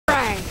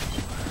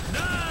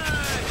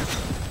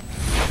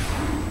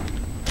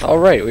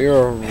Alright, we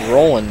are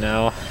rolling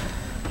now.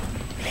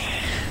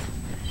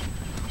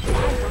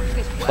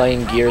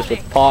 Playing Gears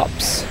with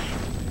Pops.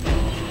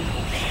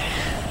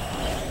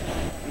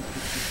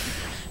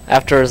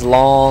 After his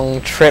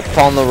long trip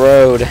on the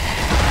road.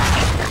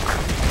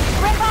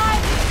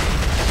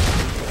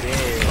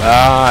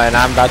 Ah, and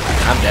I'm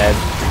dead.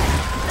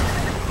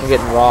 I'm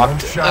getting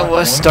rocked. I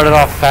was started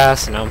off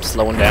fast and now I'm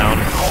slowing down.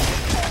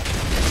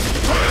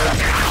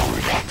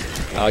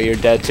 Oh, you're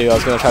dead too. I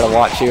was gonna try to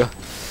watch you.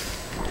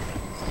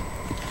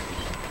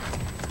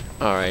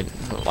 Alright.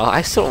 Well,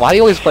 why do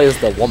you always play as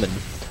the woman?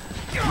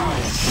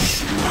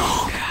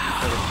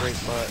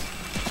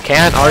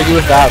 Can't argue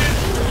with that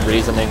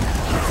reasoning.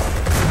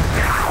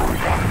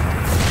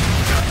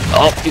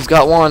 Oh, he's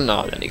got one.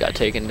 Oh, then he got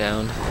taken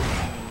down.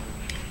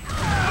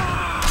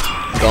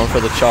 Going for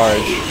the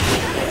charge.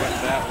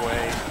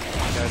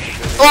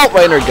 Oh,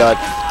 right in her gut.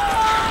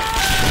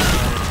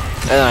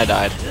 And I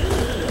died.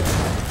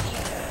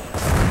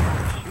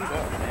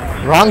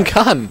 Wrong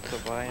gun.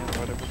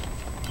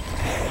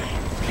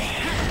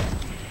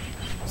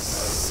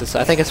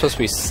 I think it's supposed to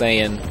be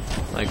Saiyan,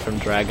 like from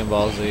Dragon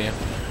Ball Z.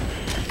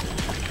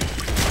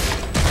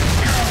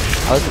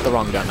 I always get the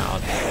wrong gun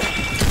out.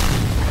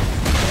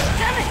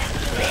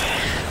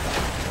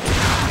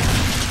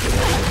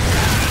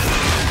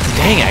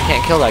 Dang it, I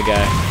can't kill that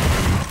guy.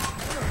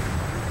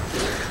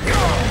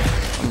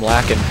 I'm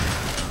lacking.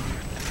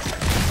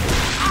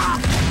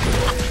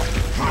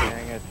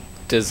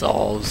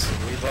 Dissolves.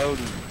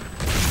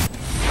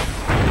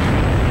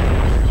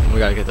 We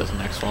gotta get this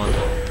next one.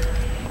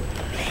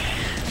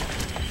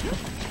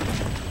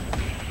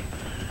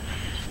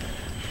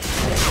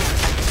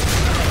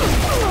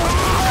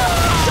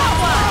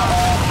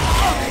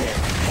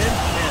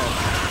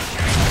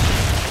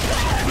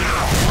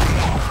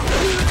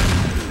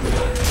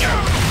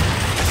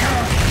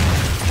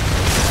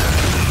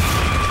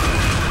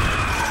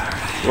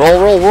 Roll,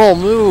 roll, roll,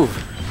 move!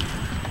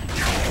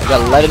 You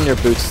got lead in your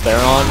boots there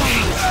on.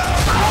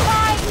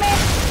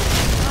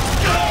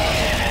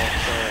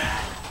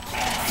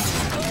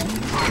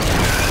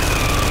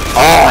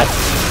 Oh!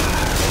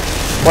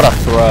 What a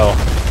throw.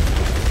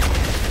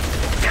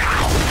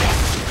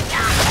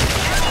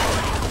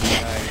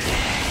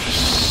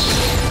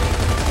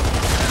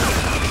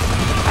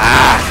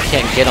 Ah!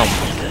 Can't get him.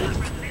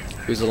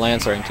 Who's the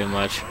lancering too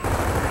much?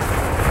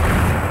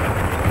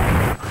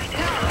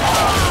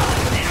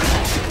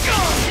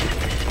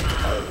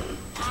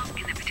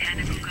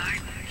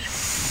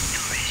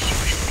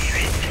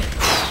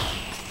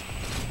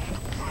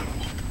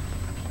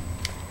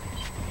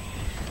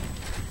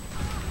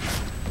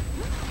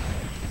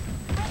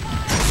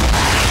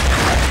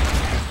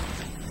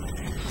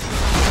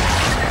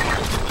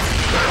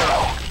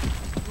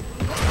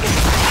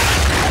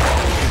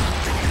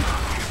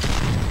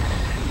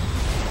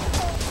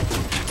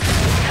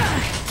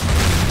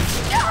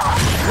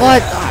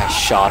 What? Oh, I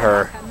shot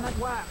her.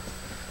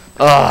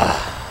 Ugh.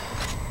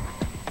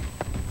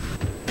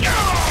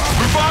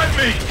 Revive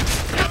me!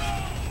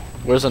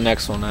 Where's the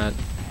next one at?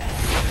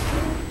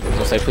 I was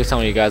gonna say, please tell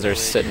me you guys are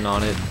sitting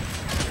on it.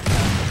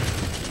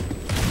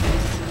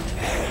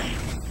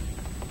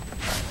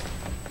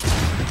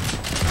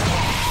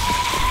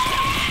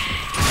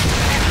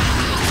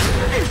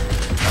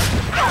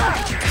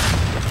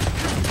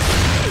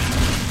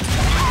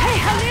 Hey,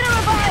 I need a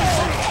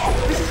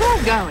revive! This is all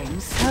going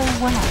so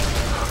well.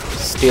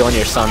 Stealing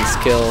your son's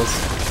kills.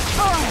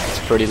 It's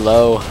pretty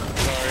low.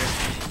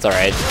 It's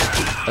alright.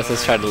 Let's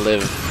just try to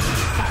live.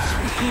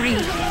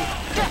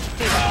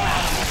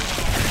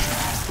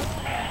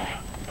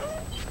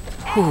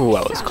 Ooh,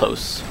 that was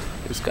close.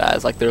 These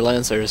guys like their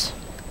lancers.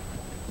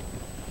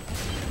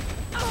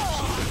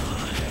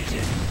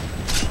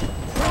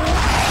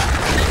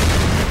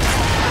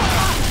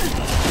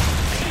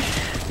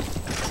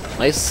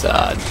 Nice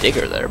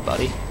digger there,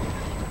 buddy.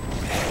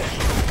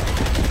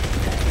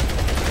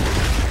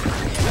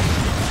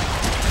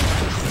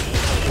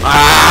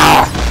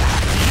 Ah!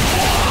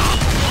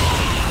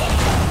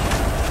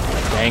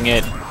 Dang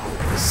it.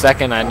 The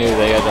second I knew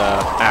they had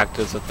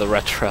actors with the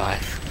retro, I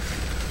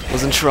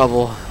was in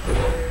trouble.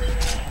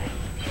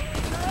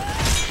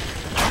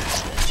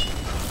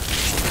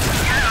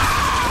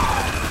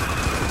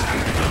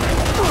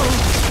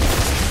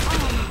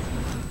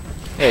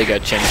 There you go,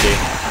 Chinky.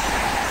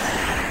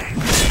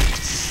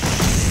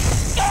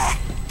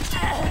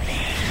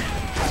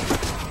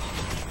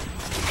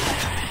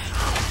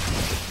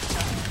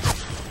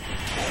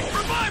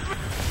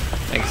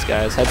 Thanks,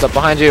 guys. Heads up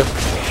behind you.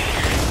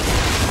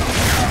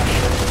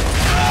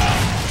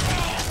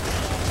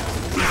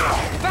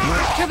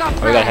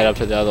 Oh, we gotta head up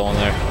to the other one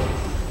there.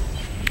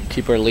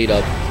 Keep our lead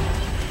up.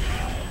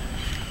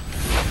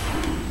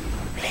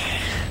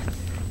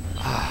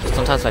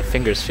 Sometimes my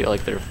fingers feel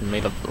like they're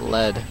made of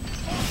lead.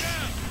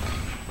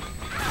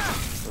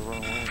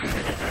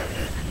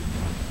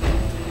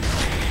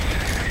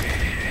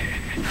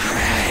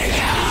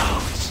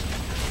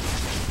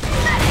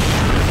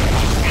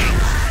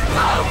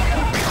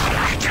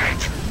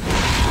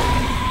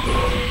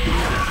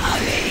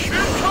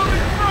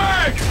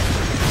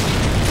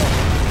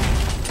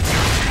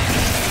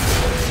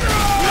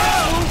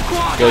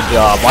 Good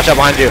job. Watch out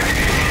behind you.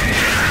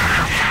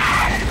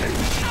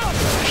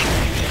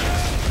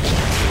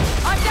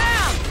 I'm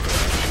down.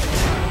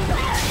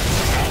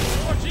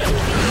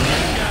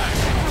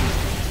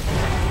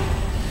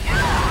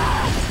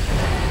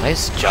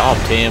 Nice job,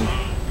 team.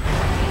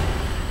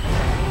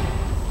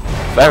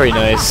 Very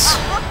nice.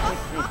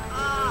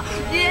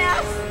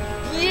 Yes,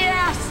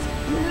 yes.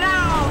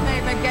 Now they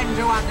begin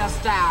to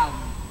understand.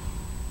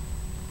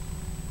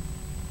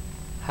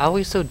 How are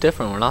we so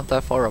different? We're not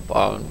that far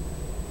apart.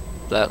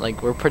 That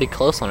like we're pretty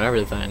close on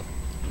everything.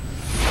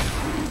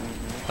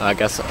 I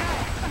guess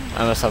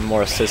I must have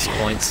more assist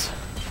points.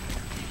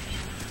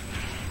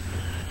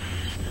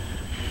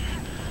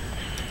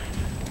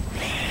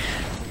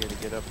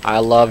 I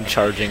love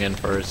charging in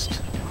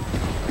first.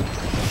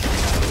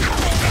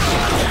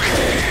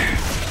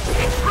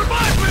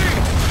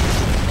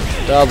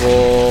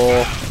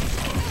 Double.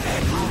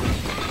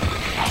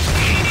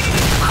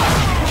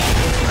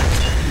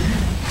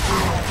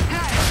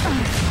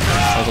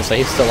 I was gonna say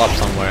he's still up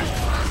somewhere.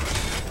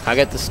 Can I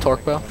get this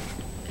torque bow?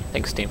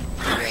 Thanks, team.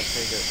 Yeah,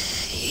 take it.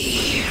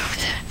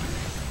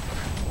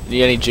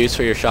 Need any juice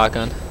for your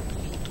shotgun?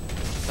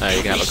 Alright,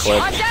 you can have a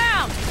clip. I'm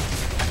down.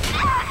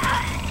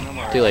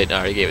 Too late. I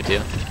already gave it to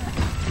you.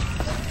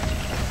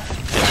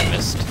 And I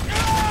missed.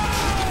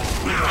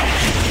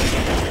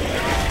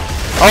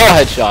 Oh,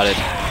 headshotted.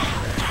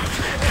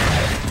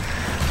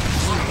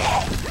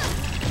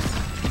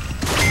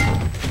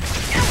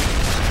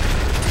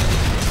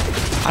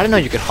 I didn't know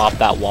you could hop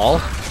that wall.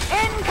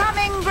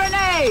 Incoming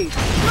grenade.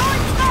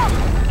 Launch them.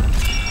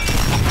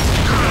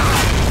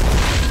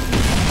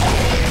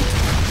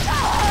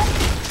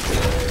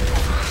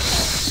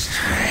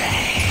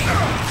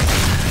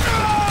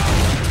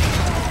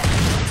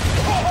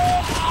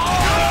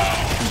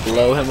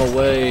 Blow him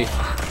away.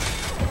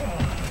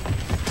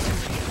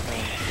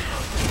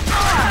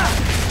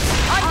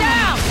 I'm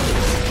down.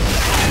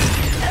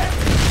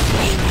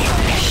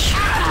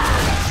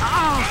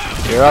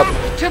 You're up.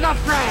 To the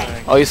fray.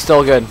 Oh, he's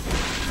still good.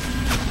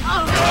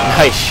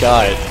 Nice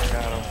shot.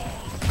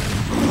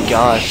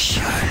 Gosh.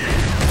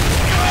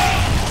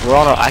 We're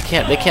on a, I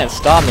can't, they can't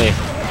stop me.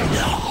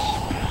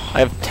 I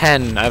have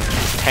 10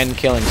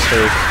 killing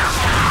streak.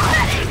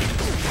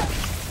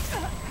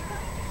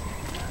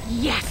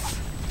 Yes.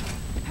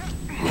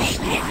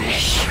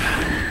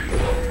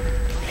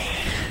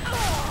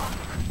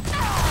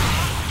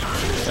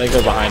 I think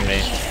they're behind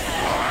me.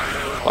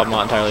 Well, I'm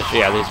not entirely sure.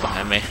 Yeah, he's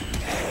behind me.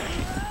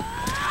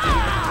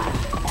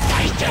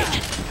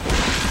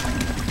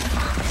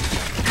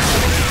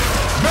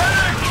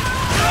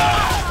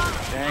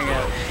 Dang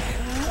it.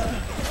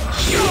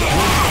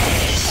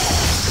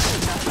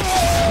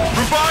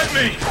 Revive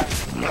me!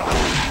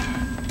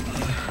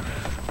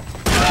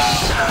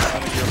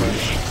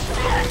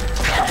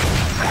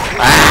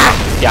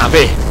 Got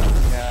me.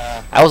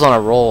 Yeah. I was on a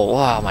roll.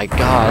 Wow, my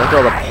God. Look at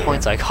all the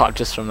points I got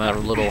just from that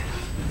little.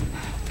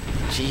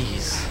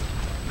 Jeez.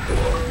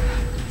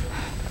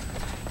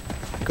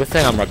 Good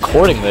thing I'm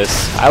recording this.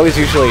 I always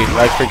usually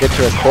like forget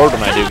to record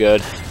when I do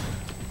good.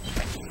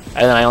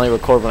 And then I only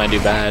record when I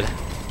do bad.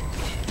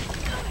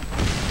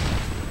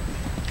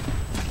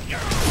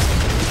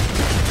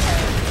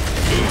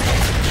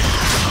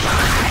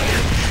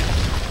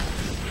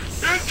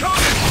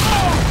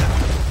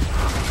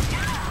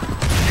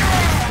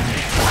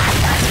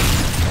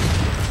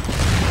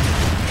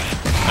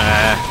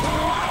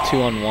 Ah,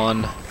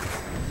 2-on-1. I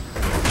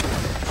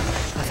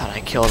thought I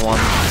killed one.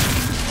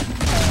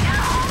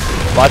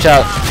 Watch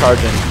out,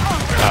 charging.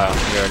 Oh,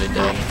 you already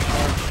did.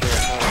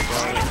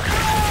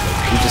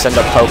 You just end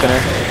up poking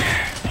her.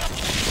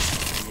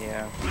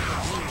 Yeah.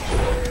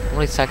 How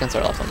many seconds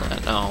are left on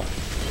that? No.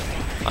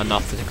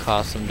 Enough to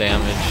cause some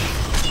damage.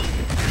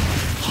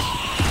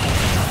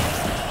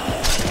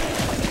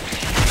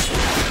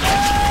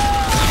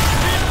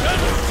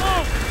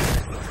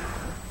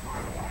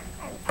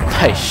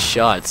 Nice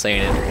shot,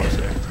 saying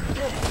Enforcer.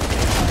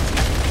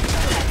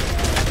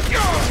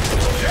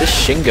 This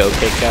Shingo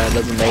kick guy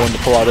doesn't know when to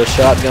pull out his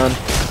shotgun.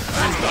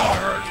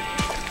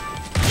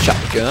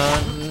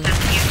 Shotgun.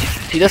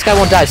 See, this guy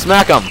won't die.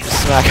 Smack him.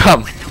 Smack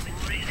him.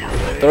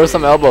 Throw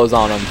some elbows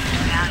on him.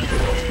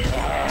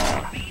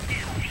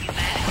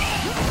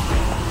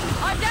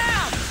 I'm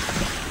down.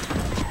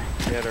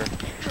 Get her.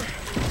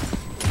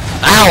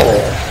 Ow!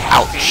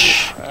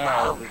 Ouch.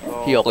 Ow,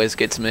 He always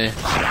gets me.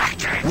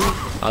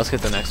 Let's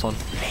get the next one.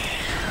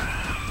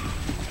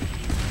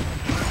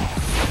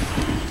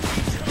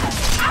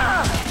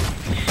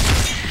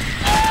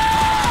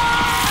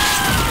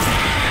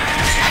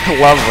 I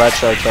love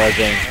retro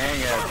charging. Dang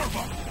it.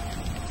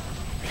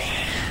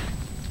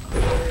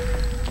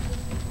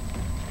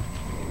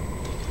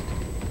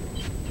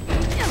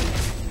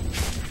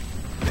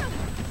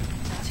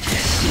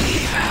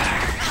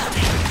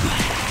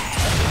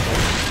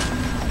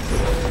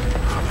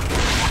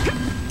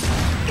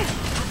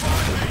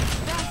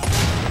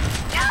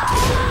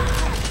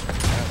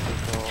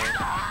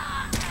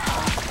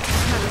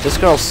 This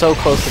girl's so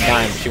close to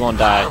dying, she won't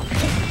die.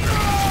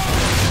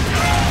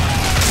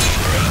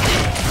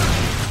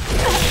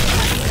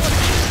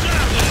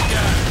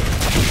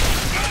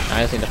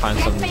 I just need to find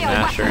some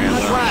masher ammo.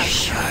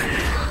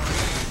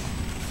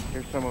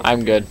 Here's some of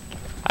I'm good.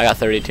 I got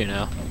 32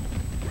 now.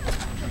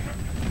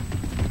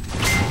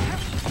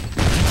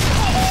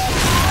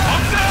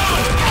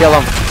 Kill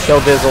him. Kill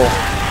Dizzle.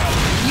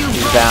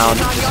 He's down.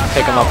 Just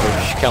pick him up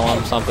or kill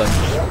him, something.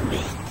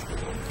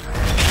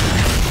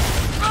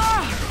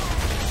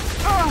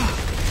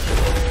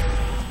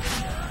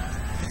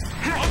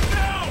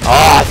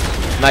 Oh,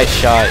 nice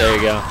shot. There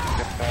you go.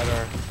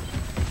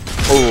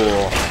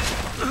 Ooh.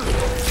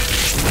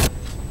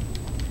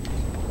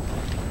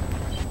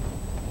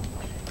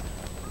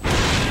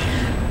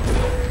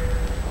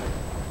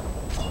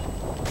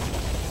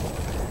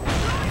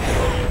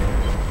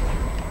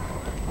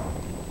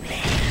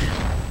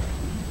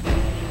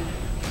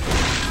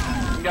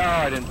 No,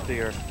 I didn't see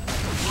her.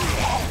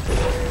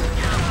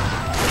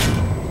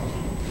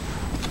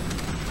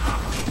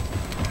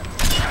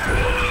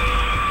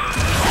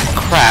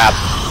 Crap.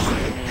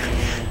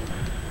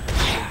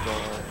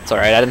 It's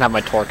alright, I didn't have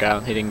my torque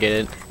out. He didn't get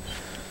it.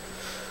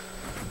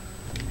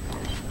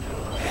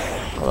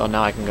 Although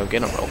now I can go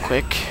get him real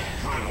quick.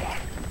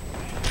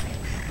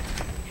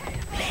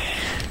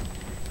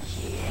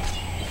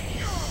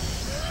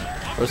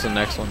 Where's the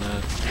next one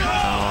at?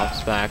 Oh,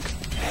 it's back.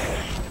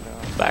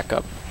 Back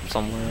up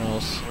somewhere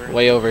else.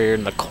 Way over here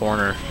in the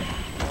corner.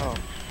 Oh.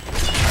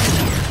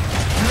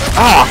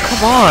 Oh,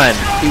 come on!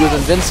 He was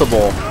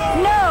invincible.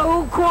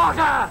 No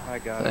quarter! I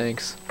got it.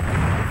 Thanks.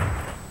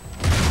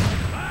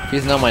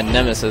 He's not my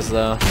nemesis,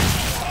 though.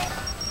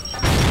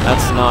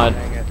 That's not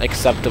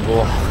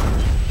acceptable.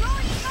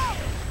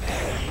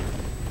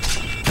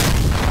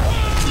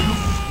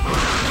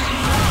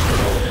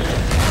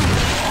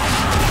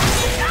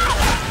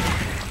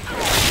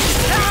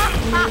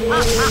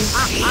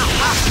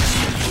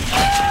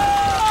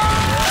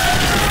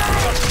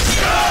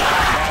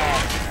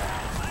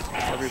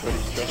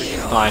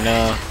 Oh, I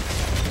know.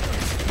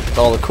 That's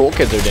all the cool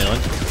kids are doing.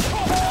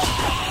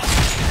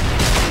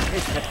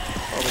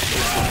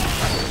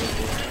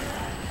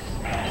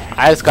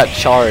 I just got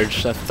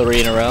charged. That's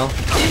 3 in a row.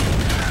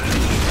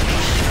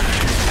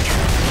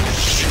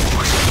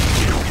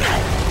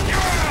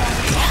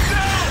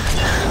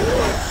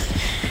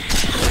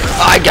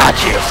 I got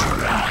you.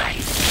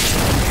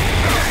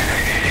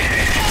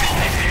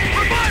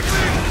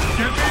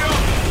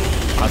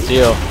 That's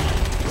you.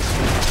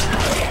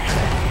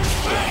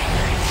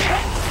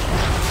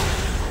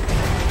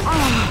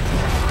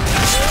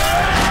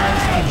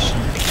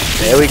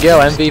 There we go,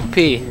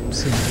 MVP.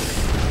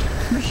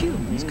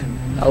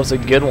 That was a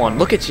good one.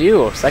 Look at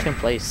you, 2nd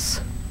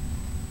place.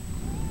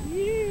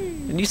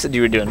 And you said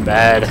you were doing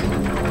bad.